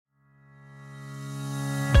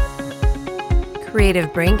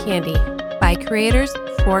Creative Brain Candy by creators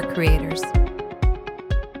for creators.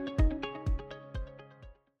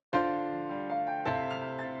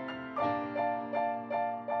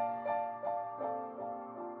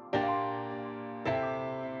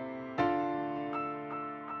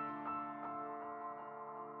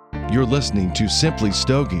 You're listening to Simply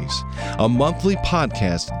Stogies, a monthly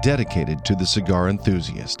podcast dedicated to the cigar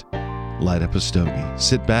enthusiast. Light up a stogie,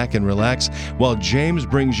 sit back and relax while James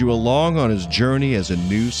brings you along on his journey as a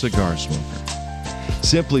new cigar smoker.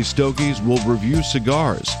 Simply Stogies will review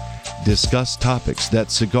cigars, discuss topics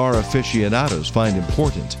that cigar aficionados find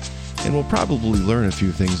important, and will probably learn a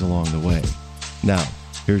few things along the way. Now,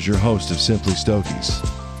 here's your host of Simply Stogies,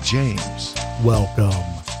 James. Welcome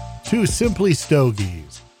to Simply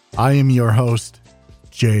Stogies. I am your host,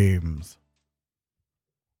 James.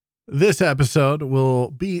 This episode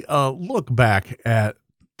will be a look back at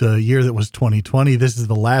the year that was 2020. This is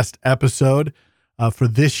the last episode for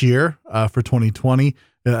this year, for 2020.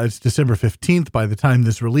 It's December 15th by the time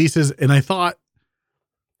this releases, and I thought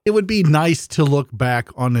it would be nice to look back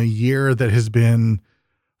on a year that has been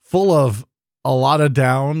full of a lot of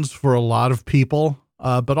downs for a lot of people,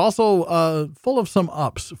 but also full of some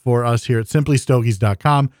ups for us here at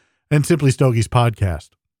simplystogies.com and Simply Stogies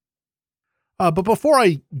podcast. But before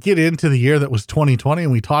I get into the year that was 2020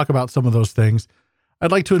 and we talk about some of those things,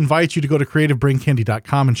 I'd like to invite you to go to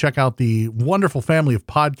creativebraincandy.com and check out the wonderful family of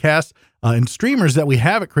podcasts and streamers that we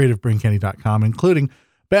have at creativebraincandy.com, including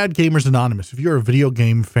Bad Gamers Anonymous. If you're a video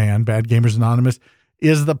game fan, Bad Gamers Anonymous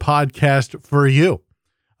is the podcast for you.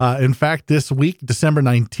 In fact, this week, December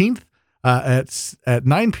 19th, at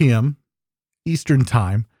 9 p.m. Eastern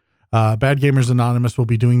Time, Bad Gamers Anonymous will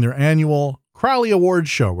be doing their annual Crowley Awards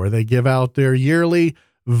show where they give out their yearly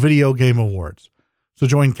video game awards. So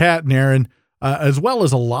join Kat and Aaron, as well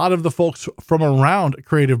as a lot of the folks from around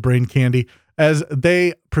Creative Brain Candy, as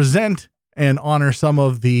they present and honor some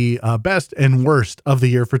of the best and worst of the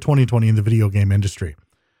year for 2020 in the video game industry.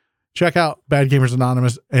 Check out Bad Gamers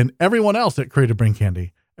Anonymous and everyone else at Creative Brain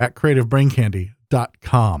Candy at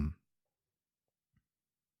creativebraincandy.com.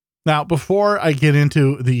 Now, before I get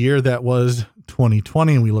into the year that was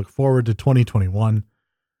 2020 and we look forward to 2021,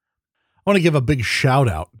 I want to give a big shout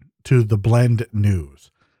out to The Blend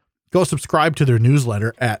News. Go subscribe to their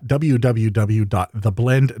newsletter at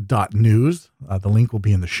www.theblend.news. The link will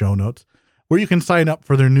be in the show notes, where you can sign up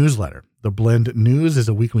for their newsletter. The Blend News is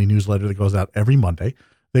a weekly newsletter that goes out every Monday.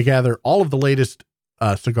 They gather all of the latest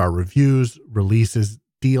cigar reviews, releases,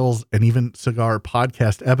 deals, and even cigar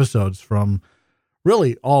podcast episodes from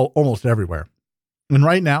really almost everywhere. And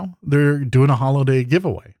right now they're doing a holiday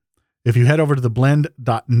giveaway. If you head over to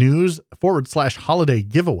theblend.news/holiday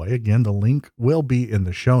giveaway, again, the link will be in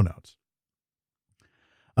the show notes.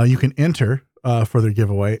 You can enter for their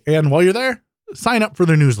giveaway. And while you're there, sign up for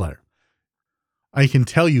their newsletter. I can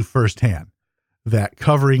tell you firsthand that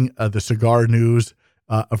covering the cigar news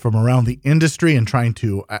from around the industry and trying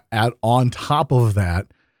to add on top of that,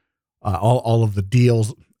 all of the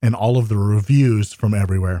deals and all of the reviews from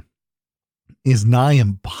everywhere is nigh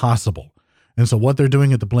impossible. And so what they're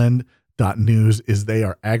doing at the blend.news is they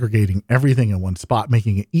are aggregating everything in one spot,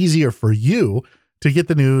 making it easier for you to get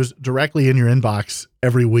the news directly in your inbox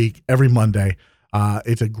every week, every Monday.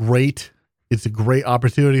 It's a great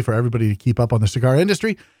opportunity for everybody to keep up on the cigar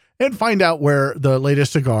industry and find out where the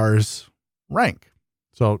latest cigars rank.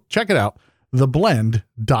 So check it out,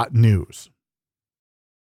 theblend.news.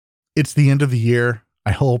 It's the end of the year.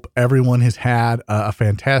 I hope everyone has had a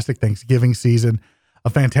fantastic Thanksgiving season, a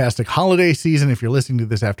fantastic holiday season. If you're listening to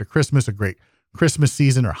this after Christmas, a great Christmas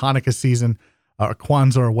season or Hanukkah season or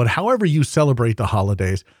Kwanzaa or however you celebrate the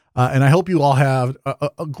holidays. And I hope you all have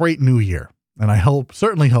a great new year. And I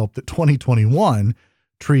certainly hope that 2021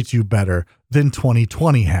 treats you better than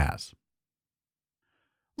 2020 has.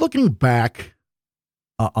 Looking back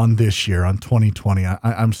on this year, on 2020,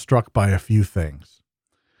 I'm struck by a few things.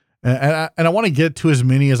 And I want to get to as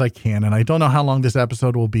many as I can. And I don't know how long this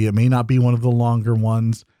episode will be. It may not be one of the longer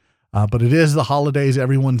ones, but it is the holidays.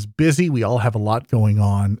 Everyone's busy. We all have a lot going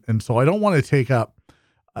on. And so I don't want to take up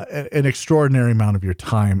an extraordinary amount of your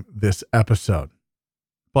time this episode.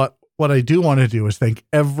 But what I do want to do is thank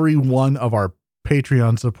every one of our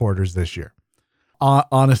Patreon supporters this year.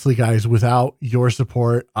 Honestly, guys, without your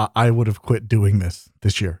support, I would have quit doing this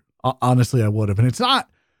year. Honestly, I would have. And it's not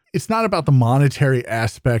about the monetary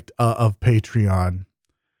aspect of Patreon,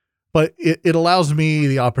 but it allows me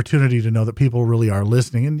the opportunity to know that people really are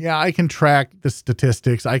listening. And yeah, I can track the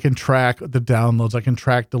statistics. I can track the downloads. I can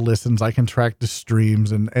track the listens. I can track the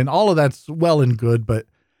streams and all of that's well and good, but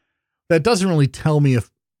that doesn't really tell me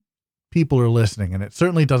if people are listening, and it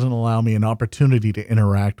certainly doesn't allow me an opportunity to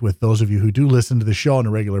interact with those of you who do listen to the show on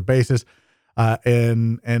a regular basis,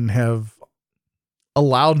 and have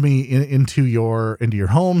allowed me into your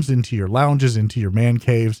homes, into your lounges, into your man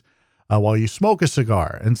caves, while you smoke a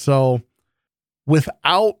cigar. And so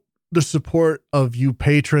without the support of you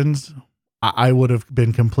patrons, I would have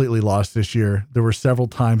been completely lost this year. There were several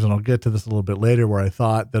times, and I'll get to this a little bit later, where I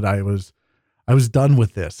thought that I was done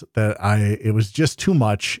with this, that it was just too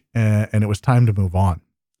much, and it was time to move on.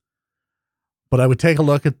 But I would take a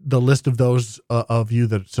look at the list of those of you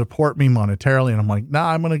that support me monetarily, and I'm like,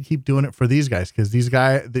 nah, I'm going to keep doing it for these guys, because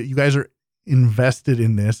you guys are invested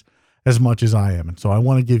in this as much as I am. And so I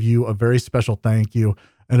want to give you a very special thank you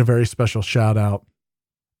and a very special shout out,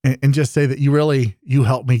 and just say that you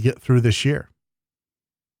helped me get through this year.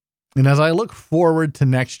 And as I look forward to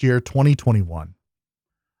next year, 2021,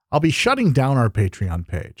 I'll be shutting down our Patreon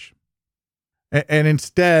page. And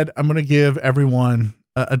instead, I'm going to give everyone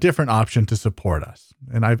a different option to support us.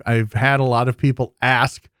 And I've had a lot of people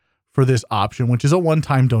ask for this option, which is a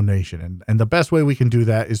one-time donation. And the best way we can do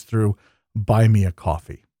that is through Buy Me a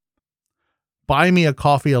Coffee. Buy Me a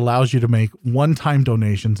Coffee allows you to make one-time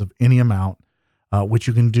donations of any amount, which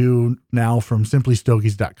you can do now from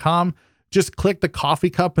simplystogies.com. Just click the coffee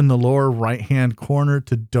cup in the lower right-hand corner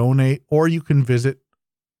to donate, or you can visit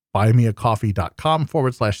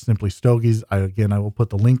buymeacoffee.com/simplystogies. I will put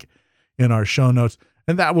the link in our show notes,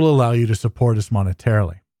 and that will allow you to support us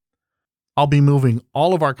monetarily. I'll be moving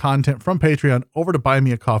all of our content from Patreon over to Buy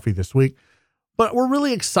Me a Coffee this week, but we're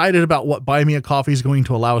really excited about what Buy Me a Coffee is going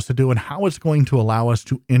to allow us to do and how it's going to allow us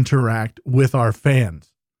to interact with our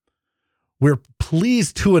fans. We're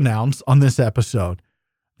pleased to announce on this episode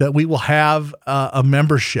that we will have a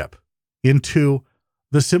membership into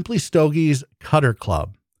the Simply Stogies Cutter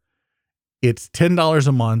Club. It's $10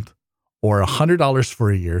 a month or $100 for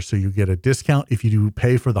a year, so you get a discount if you do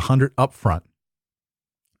pay for the $100 up front.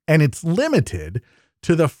 And it's limited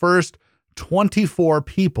to the first 24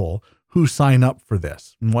 people who sign up for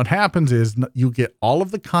this. And what happens is you get all of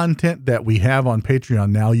the content that we have on Patreon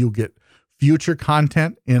now. You'll get future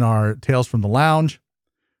content in our Tales from the Lounge.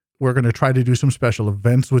 We're going to try to do some special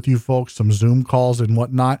events with you folks, some Zoom calls and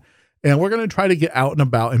whatnot. And we're going to try to get out and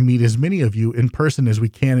about and meet as many of you in person as we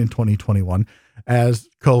can in 2021 as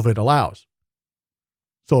COVID allows.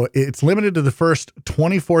 So it's limited to the first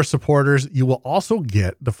 24 supporters. You will also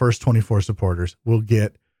get, the first 24 supporters will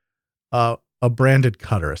get a branded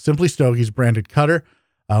cutter, a Simply Stogies branded cutter.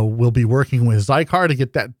 We'll be working with Zycar to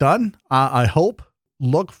get that done. I hope.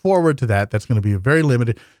 Look forward to that. That's going to be very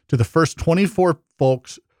limited to the first 24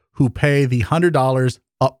 folks who pay the $100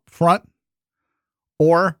 up front,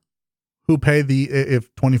 or who pay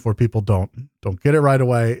if 24 people don't get it right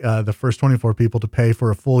away, the first 24 people to pay for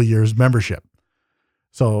a full year's membership.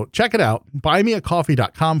 So check it out,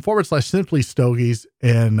 buymeacoffee.com/simplystogies,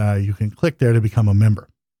 and you can click there to become a member.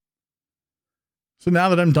 So now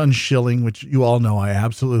that I'm done shilling, which you all know I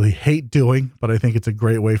absolutely hate doing, but I think it's a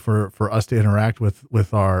great way for us to interact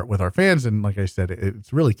with our fans. And like I said,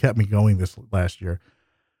 it's really kept me going this last year.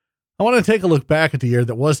 I want to take a look back at the year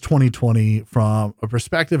that was 2020 from a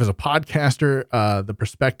perspective as a podcaster, the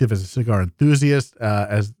perspective as a cigar enthusiast,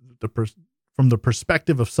 from the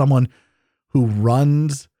perspective of someone who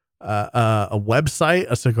runs a website,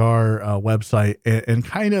 a cigar website, and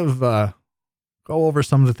kind of go over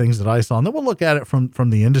some of the things that I saw. And then we'll look at it from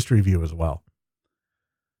the industry view as well.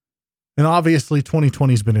 And obviously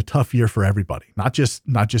 2020 has been a tough year for everybody, not just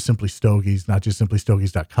Simply Stogies, not just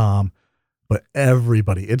simplystogies.com, but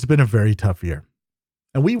everybody. It's been a very tough year.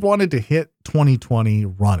 And we wanted to hit 2020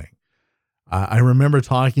 running. I remember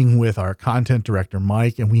talking with our content director,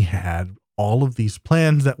 Mike, and we had all of these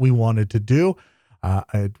plans that we wanted to do.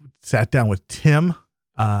 I sat down with Tim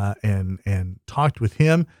and talked with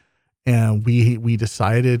him, and we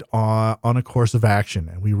decided on a course of action.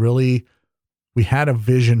 And we had a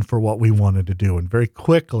vision for what we wanted to do. And very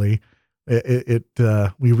quickly, we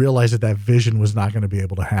realized that vision was not going to be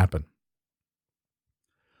able to happen.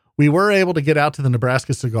 We were able to get out to the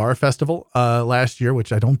Nebraska Cigar Festival last year,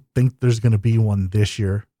 which I don't think there's going to be one this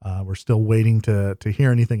year. We're still waiting to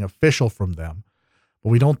hear anything official from them, but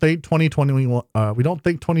we don't think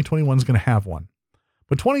 2021 is going to have one.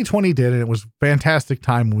 But 2020 did, and it was a fantastic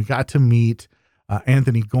time. We got to meet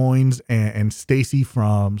Anthony Goins and Stacy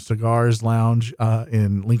from Cigars Lounge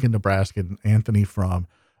in Lincoln, Nebraska, and Anthony from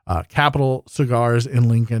Capital Cigars in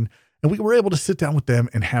Lincoln. And we were able to sit down with them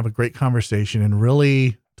and have a great conversation and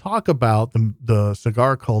really talk about the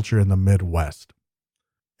cigar culture in the Midwest.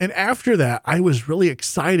 And after that, I was really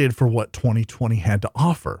excited for what 2020 had to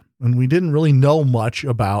offer. And we didn't really know much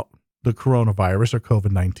about the coronavirus or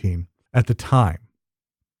COVID-19. at the time.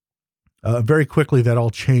 Very quickly, that all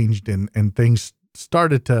changed, and things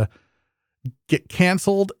started to get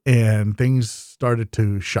canceled, and things started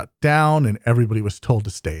to shut down, and everybody was told to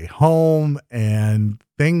stay home, and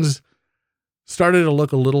things started to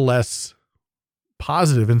look a little less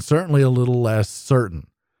positive and certainly a little less certain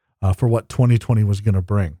for what 2020 was going to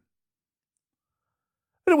bring.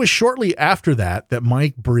 And it was shortly after that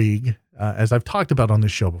Mike Brieg, as I've talked about on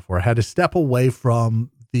this show before, had to step away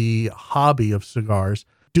from the hobby of cigars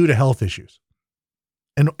due to health issues.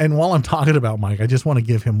 And while I'm talking about Mike, I just want to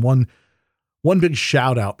give him one big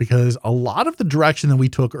shout out, because a lot of the direction that we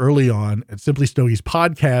took early on at Simply Stogies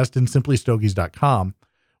podcast and simplystogies.com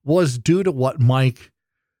was due to what Mike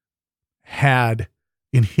had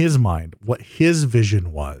in his mind, what his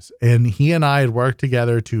vision was. And he and I had worked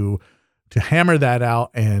together to hammer that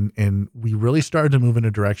out. And we really started to move in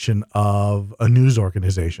a direction of a news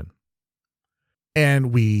organization.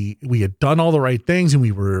 And we had done all the right things, and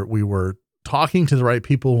we were talking to the right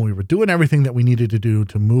people, and we were doing everything that we needed to do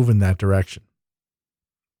to move in that direction.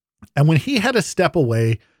 And when he had to step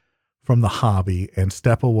away from the hobby and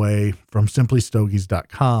step away from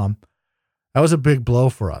simplystogies.com, that was a big blow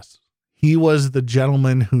for us. He was the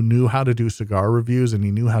gentleman who knew how to do cigar reviews, and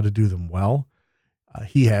he knew how to do them well.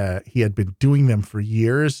 He had been doing them for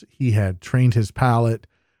years. He had trained his palate.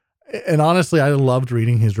 And honestly, I loved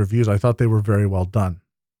reading his reviews. I thought they were very well done.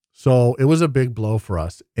 So it was a big blow for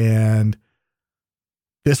us. And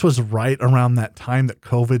this was right around that time that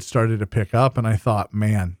COVID started to pick up. And I thought,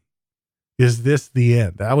 man, is this the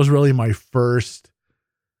end? That was really my first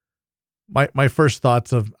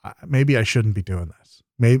thoughts of maybe I shouldn't be doing this.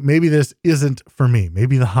 Maybe this isn't for me.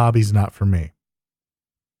 Maybe the hobby's not for me.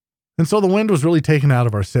 And so the wind was really taken out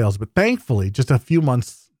of our sails. But thankfully, just a few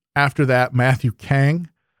months after that, Matthew Kang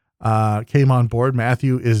came on board.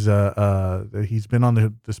 Matthew is he's been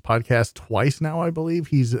on this podcast twice now, I believe.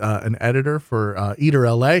 He's an editor for Eater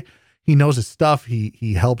LA. He knows his stuff.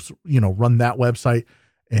 He helps run that website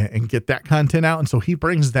and get that content out. And so he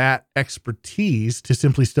brings that expertise to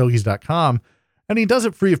simplystogies.com, and he does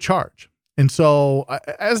it free of charge. And so,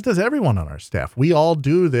 as does everyone on our staff, we all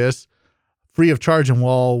do this free of charge. And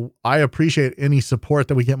while I appreciate any support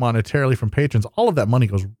that we get monetarily from patrons, all of that money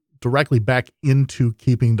goes directly back into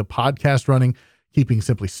keeping the podcast running, keeping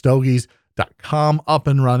simplystogies.com up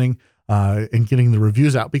and running, and getting the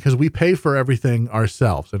reviews out, because we pay for everything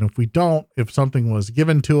ourselves. And if we don't, if something was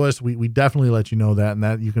given to us, we definitely let you know that, and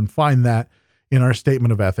that you can find that in our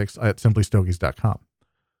statement of ethics at simplystogies.com.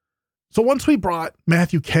 So once we brought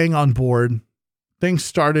Matthew Kang on board, things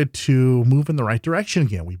started to move in the right direction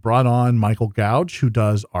again. We brought on Michael Gouge, who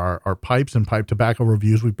does our pipes and pipe tobacco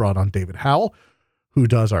reviews. We brought on David Howell, who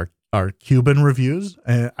does our Cuban reviews.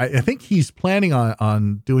 And I think he's planning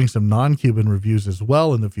on doing some non-Cuban reviews as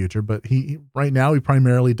well in the future, but right now he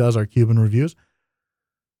primarily does our Cuban reviews.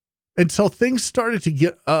 And so things started to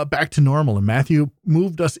get back to normal, and Matthew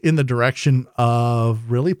moved us in the direction of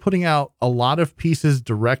really putting out a lot of pieces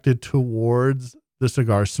directed towards the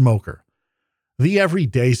cigar smoker, the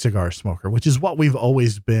everyday cigar smoker, which is what we've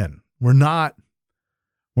always been. We're not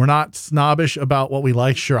snobbish about what we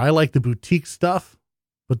like. Sure, I like the boutique stuff,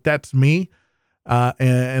 but that's me.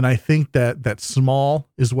 And I think that small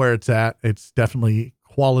is where it's at. It's definitely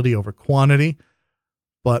quality over quantity.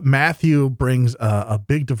 But Matthew brings a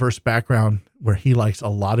big diverse background where he likes a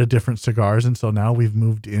lot of different cigars. And so now we've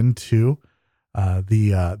moved into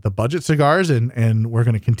the budget cigars, and we're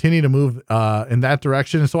going to continue to move in that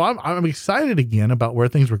direction. And so I'm excited again about where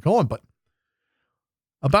things were going. But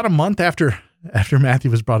about a month after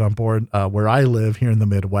Matthew was brought on board, where I live here in the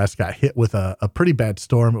Midwest got hit with a pretty bad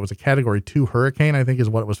storm. It was a Category 2 hurricane, I think is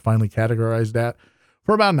what it was finally categorized at,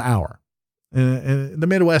 for about an hour. And the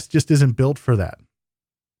Midwest just isn't built for that.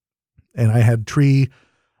 And I had trees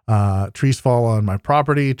fall on my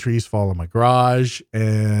property, trees fall on my garage.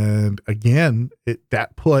 And again,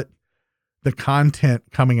 that put the content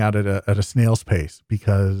coming out at a snail's pace,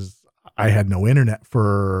 because I had no internet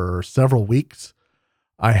for several weeks.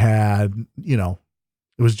 I had, it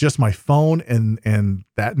was just my phone, and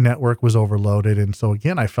that network was overloaded. And so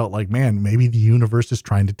again, I felt like, man, maybe the universe is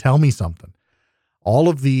trying to tell me something. All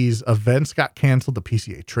of these events got canceled. The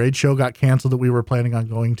PCA trade show got canceled that we were planning on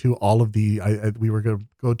going to. We were going to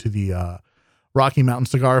go to the Rocky Mountain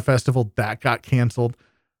Cigar Festival. That got canceled.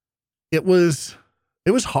 It was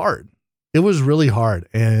hard. It was really hard.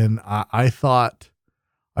 And I thought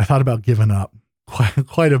about giving up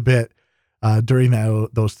quite a bit during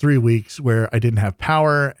those 3 weeks where I didn't have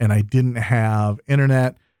power and I didn't have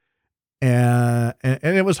internet. And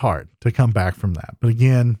it was hard to come back from that. But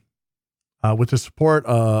again, with the support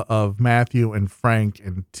of Matthew and Frank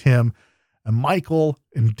and Tim and Michael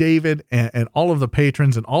and David and all of the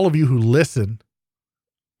patrons and all of you who listen.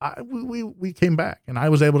 We came back, and I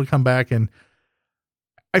was able to come back, and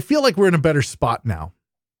I feel like we're in a better spot now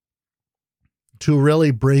to really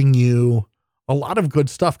bring you a lot of good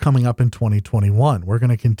stuff coming up in 2021. We're going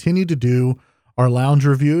to continue to do our lounge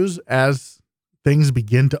reviews as things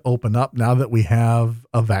begin to open up now that we have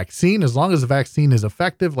a vaccine. As long as the vaccine is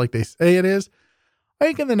effective, like they say it is, I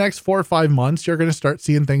think in the next 4 or 5 months, you're going to start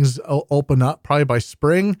seeing things open up, probably by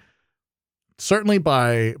spring. Certainly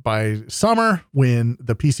by summer, when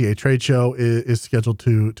the PCA trade show is scheduled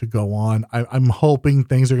to go on, I'm hoping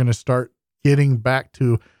things are going to start getting back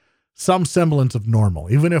to some semblance of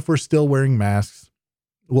normal. Even if we're still wearing masks,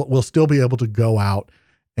 we'll still be able to go out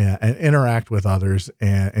and interact with others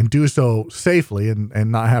and do so safely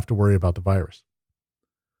and not have to worry about the virus.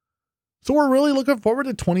 So we're really looking forward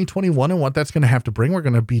to 2021 and what that's going to have to bring. We're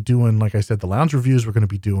going to be doing, like I said, the lounge reviews. We're going to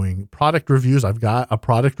be doing product reviews. I've got a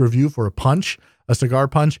product review for a cigar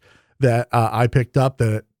punch that I picked up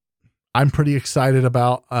that I'm pretty excited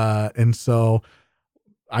about. And so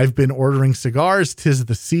I've been ordering cigars. 'Tis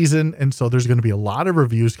the season. And so there's going to be a lot of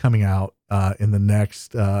reviews coming out in the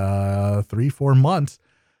next 3-4 months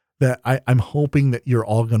that I'm hoping that you're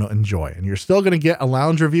all going to enjoy. And you're still going to get a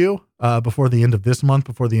lounge review before the end of this month,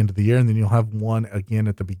 before the end of the year. And then you'll have one again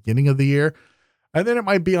at the beginning of the year. And then it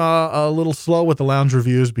might be a little slow with the lounge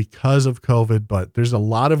reviews because of COVID, but there's a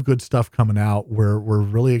lot of good stuff coming out. We're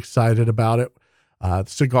really excited about it.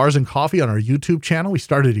 Cigars and Coffee on our YouTube channel. We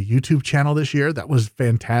started a YouTube channel this year. That was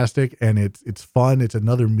fantastic. And it's fun. It's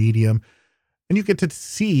another medium. And you get to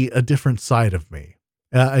see a different side of me.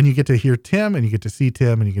 And you get to hear Tim, and you get to see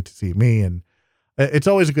Tim, and you get to see me. And it's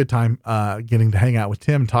always a good time getting to hang out with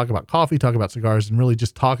Tim and talk about coffee, talk about cigars, and really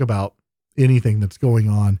just talk about anything that's going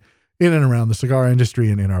on in and around the cigar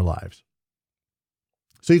industry and in our lives.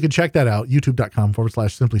 So you can check that out,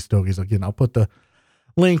 youtube.com/Simply Stogies. Again, I'll put the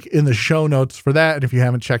link in the show notes for that. And if you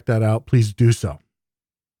haven't checked that out, please do so.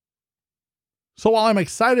 So while I'm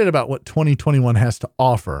excited about what 2021 has to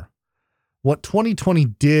offer, what 2020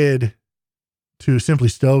 did to Simply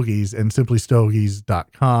Stogies and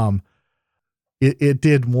simplystogies.com, it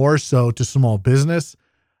did more so to small business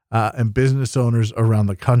and business owners around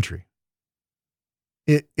the country.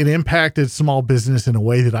 It impacted small business in a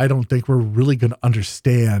way that I don't think we're really going to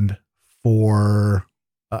understand for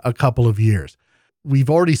a couple of years. We've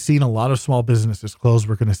already seen a lot of small businesses close.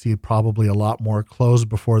 We're going to see probably a lot more close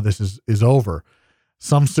before this is over.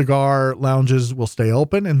 Some cigar lounges will stay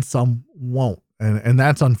open and some won't. And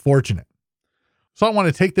that's unfortunate. So I want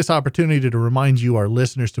to take this opportunity to remind you, our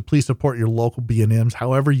listeners, to please support your local B&Ms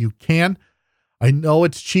however you can. I know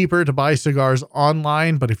it's cheaper to buy cigars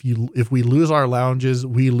online, but if we lose our lounges,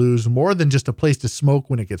 we lose more than just a place to smoke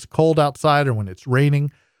when it gets cold outside or when it's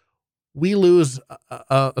raining. We lose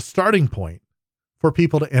a starting point for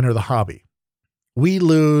people to enter the hobby. We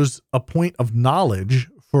lose a point of knowledge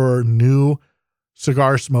for new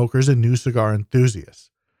cigar smokers and new cigar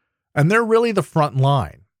enthusiasts. And they're really the front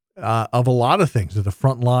line of a lot of things. They're the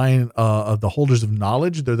front line of the holders of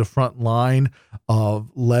knowledge. They're the front line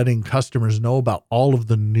of letting customers know about all of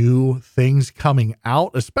the new things coming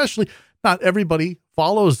out, especially not everybody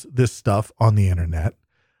follows this stuff on the internet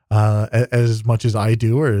as much as I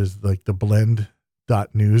do, or as like the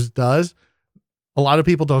blend.news does. A lot of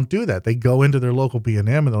people don't do that. They go into their local B&M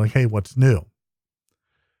and they're like, hey, what's new?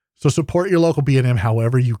 So support your local B&M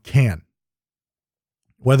however you can.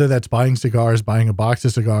 Whether that's buying cigars, buying a box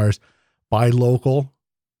of cigars, buy local,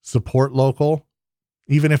 support local,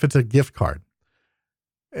 even if it's a gift card.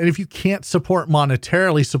 And if you can't support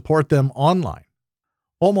monetarily, support them online.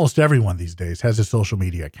 Almost everyone these days has a social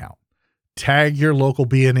media account. Tag your local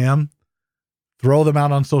B&M, throw them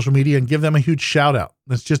out on social media, and give them a huge shout out.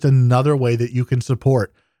 That's just another way that you can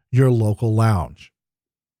support your local lounge.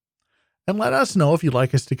 And let us know if you'd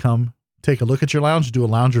like us to come take a look at your lounge, do a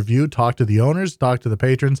lounge review, talk to the owners, talk to the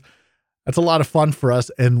patrons. That's a lot of fun for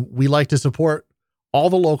us. And we like to support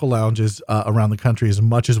all the local lounges around the country as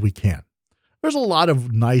much as we can. There's a lot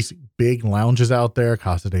of nice big lounges out there.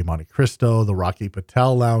 Casa de Monte Cristo, the Rocky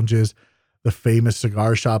Patel lounges, the famous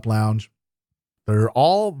Cigar Shop Lounge. They're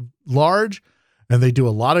all large and they do a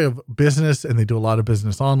lot of business, and they do a lot of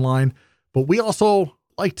business online. But we also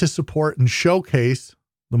like to support and showcase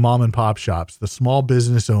the mom and pop shops, the small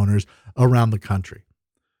business owners around the country.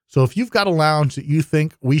 So if you've got a lounge that you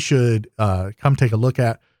think we should come take a look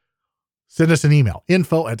at, send us an email,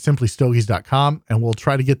 info@simplystogies.com, and we'll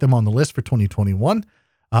try to get them on the list for 2021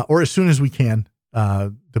 or as soon as we can,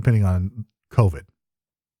 depending on COVID.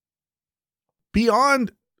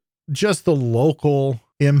 Beyond just the local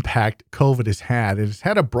impact COVID has had. It has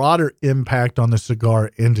had a broader impact on the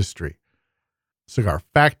cigar industry. Cigar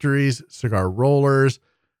factories, cigar rollers,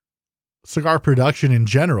 cigar production in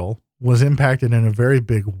general was impacted in a very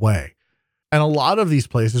big way. And a lot of these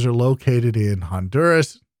places are located in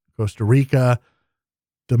Honduras, Costa Rica,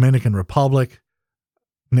 Dominican Republic,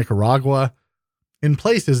 Nicaragua, in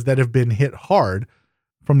places that have been hit hard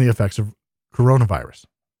from the effects of coronavirus.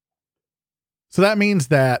 So that means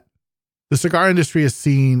that the cigar industry has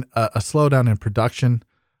seen a slowdown in production,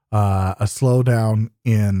 a slowdown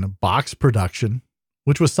in box production,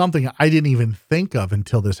 which was something I didn't even think of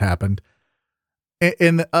until this happened,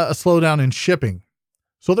 and a slowdown in shipping.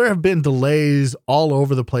 So there have been delays all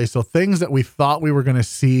over the place. So things that we thought we were going to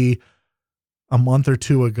see a month or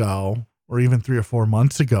two ago, or even 3 or 4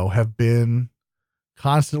 months ago, have been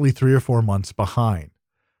constantly 3 or 4 months behind.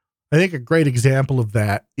 I think a great example of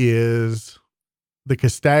that is the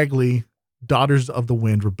Castagli Daughters of the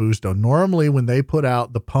Wind Robusto. Normally, when they put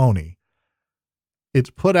out the Pony, it's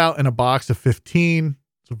put out in a box of 15.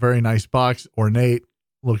 It's a very nice box, ornate,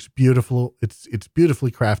 looks beautiful. It's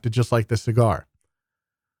beautifully crafted, just like the cigar.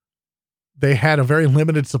 They had a very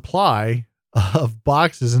limited supply of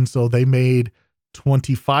boxes, and so they made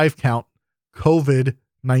 25 count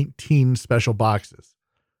COVID-19 special boxes.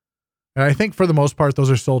 And I think for the most part, those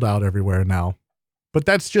are sold out everywhere now. But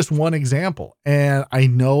that's just one example. And I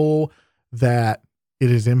know that it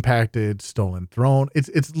has impacted Stolen Throne.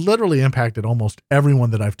 It's literally impacted almost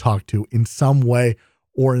everyone that I've talked to in some way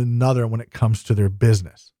or another when it comes to their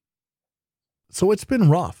business. So it's been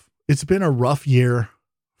rough. It's been a rough year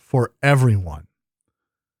for everyone.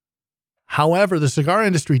 However, the cigar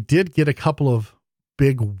industry did get a couple of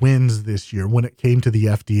big wins this year when it came to the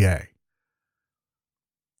FDA.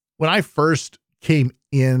 When I first came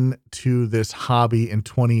into this hobby in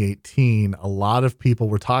 2018, a lot of people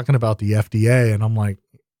were talking about the FDA, and I'm like,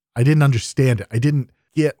 I didn't understand it. I didn't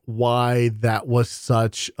get why that was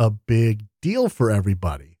such a big deal for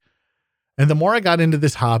everybody. And the more I got into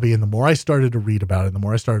this hobby and the more I started to read about it, and the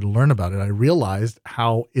more I started to learn about it, I realized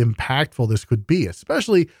how impactful this could be,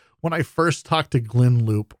 especially when I first talked to Glenn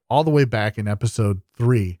Loop all the way back in episode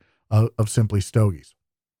 3 of Simply Stogies.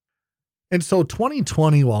 And so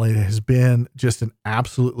 2020, while it has been just an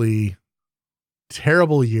absolutely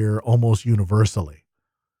terrible year, almost universally,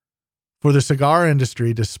 for the cigar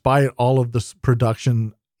industry, despite all of the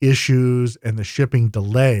production issues and the shipping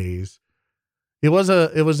delays, it was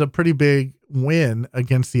a pretty big win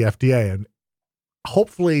against the FDA. And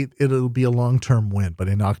hopefully it'll be a long-term win. But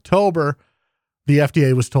in October, the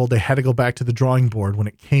FDA was told they had to go back to the drawing board when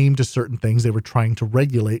it came to certain things they were trying to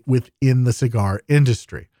regulate within the cigar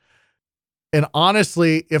industry. And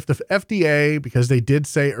honestly, if the FDA, because they did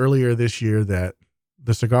say earlier this year that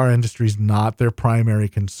the cigar industry is not their primary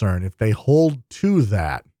concern, if they hold to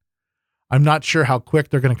that, I'm not sure how quick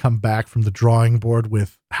they're going to come back from the drawing board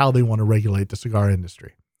with how they want to regulate the cigar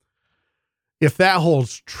industry. If that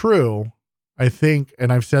holds true, I think,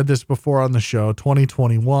 and I've said this before on the show,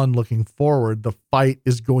 2021, looking forward, the fight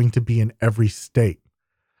is going to be in every state.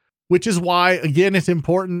 Which is why, again, it's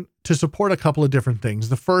important to support a couple of different things.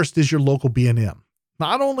 The first is your local B&M.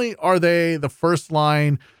 Not only are they the first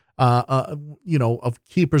line, of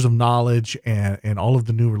keepers of knowledge and all of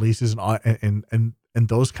the new releases and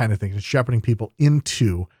those kind of things, and shepherding people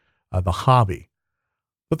into the hobby,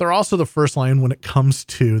 but they're also the first line when it comes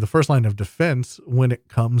to the first line of defense when it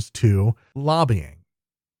comes to lobbying,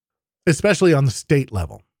 especially on the state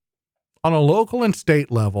level. On a local and state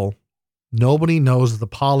level, nobody knows the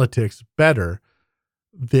politics better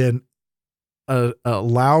than a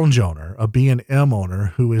lounge owner, a B&M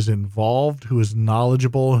owner who is involved, who is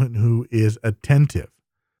knowledgeable, and who is attentive.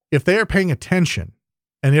 If they are paying attention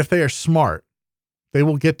and if they are smart, they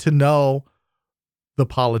will get to know the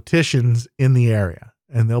politicians in the area,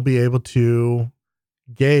 and they'll be able to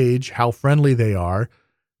gauge how friendly they are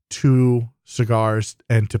to cigars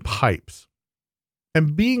and to pipes.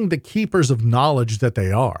 And being the keepers of knowledge that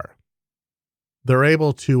they are, they're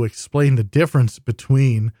able to explain the difference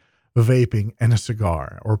between vaping and a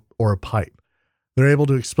cigar or a pipe. They're able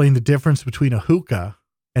to explain the difference between a hookah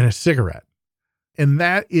and a cigarette. And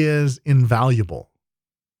that is invaluable.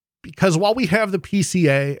 Because while we have the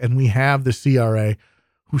PCA and we have the CRA,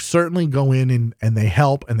 who certainly go in and they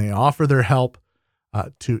help and they offer their help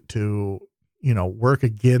to work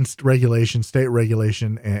against regulation, state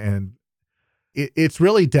regulation, and it's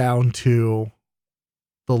really down to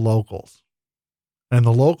the locals. And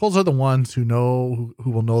the locals are the ones who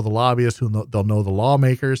will know the lobbyists, they'll know the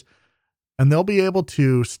lawmakers, and they'll be able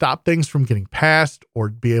to stop things from getting passed or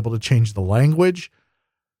be able to change the language.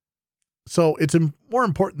 So it's more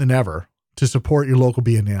important than ever to support your local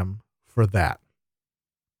B&M for that.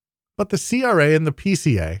 But the CRA and the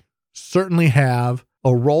PCA certainly have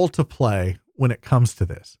a role to play when it comes to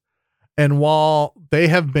this. And while they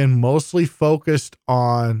have been mostly focused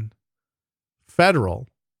on federal,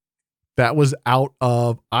 that was out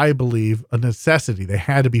of, I believe, a necessity. They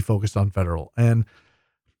had to be focused on federal. And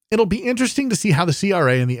it'll be interesting to see how the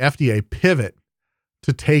CRA and the FDA pivot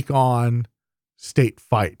to take on state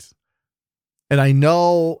fights. And I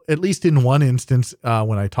know, at least in one instance,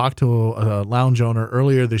 when I talked to a lounge owner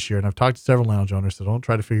earlier this year, and I've talked to several lounge owners, so don't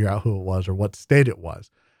try to figure out who it was or what state it was.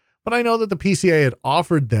 But I know that the PCA had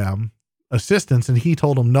offered them assistance, and he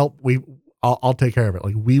told them, nope, I'll take care of it.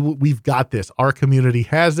 Like we've got this. Our community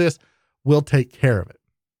has this. We'll take care of it.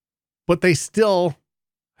 But they still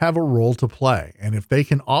have a role to play. And if they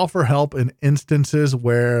can offer help in instances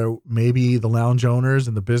where maybe the lounge owners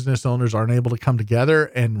and the business owners aren't able to come together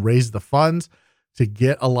and raise the funds to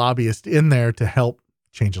get a lobbyist in there to help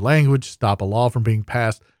change a language, stop a law from being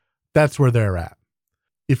passed, that's where they're at.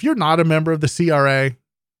 If you're not a member of the CRA,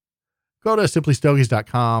 go to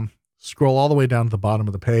simplystogies.com, scroll all the way down to the bottom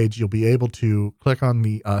of the page. You'll be able to click on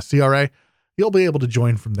the CRA. You'll be able to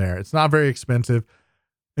join from there. It's not very expensive.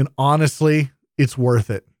 And honestly, it's worth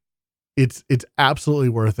it. It's absolutely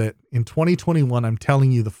worth it. In 2021, I'm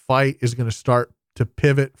telling you, the fight is going to start to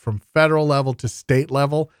pivot from federal level to state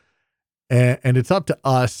level. And it's up to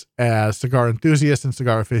us as cigar enthusiasts and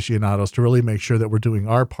cigar aficionados to really make sure that we're doing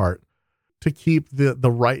our part to keep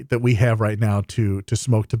the right that we have right now to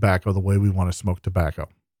smoke tobacco the way we want to smoke tobacco.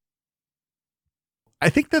 I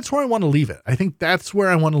think that's where I want to leave it. I think that's where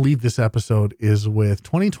I want to leave this episode, is with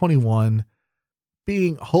 2021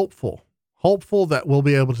 being hopeful that we'll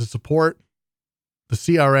be able to support the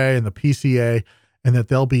CRA and the PCA, and that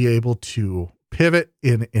they'll be able to pivot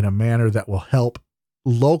in a manner that will help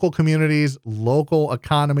local communities, local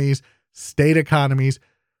economies, state economies,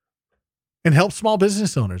 and help small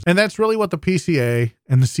business owners. And that's really what the PCA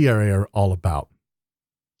and the CRA are all about.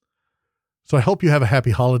 So I hope you have a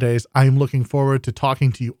happy holidays. I am looking forward to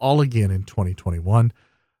talking to you all again in 2021.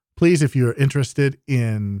 Please, if you're interested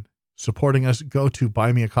in supporting us, go to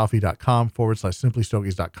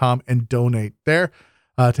buymeacoffee.com/simplystogies.com and donate there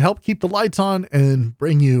to help keep the lights on and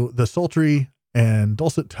bring you the sultry and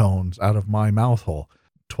dulcet tones out of my mouth hole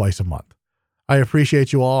twice a month. I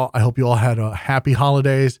appreciate you all. I hope you all had a happy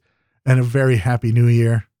holidays and a very happy new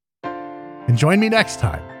year. And join me next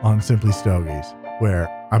time on Simply Stogies, where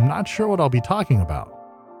I'm not sure what I'll be talking about,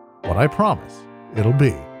 but I promise it'll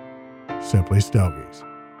be Simply Stogies.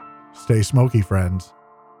 Stay smoky, friends.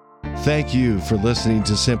 Thank you for listening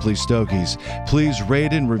to Simply Stogies. Please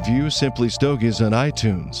rate and review Simply Stogies on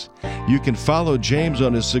iTunes. You can follow James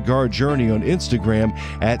on his cigar journey on Instagram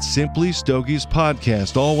at Simply Stogies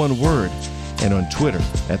Podcast, all one word, and on Twitter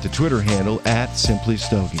at the Twitter handle at Simply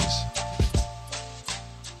Stogies.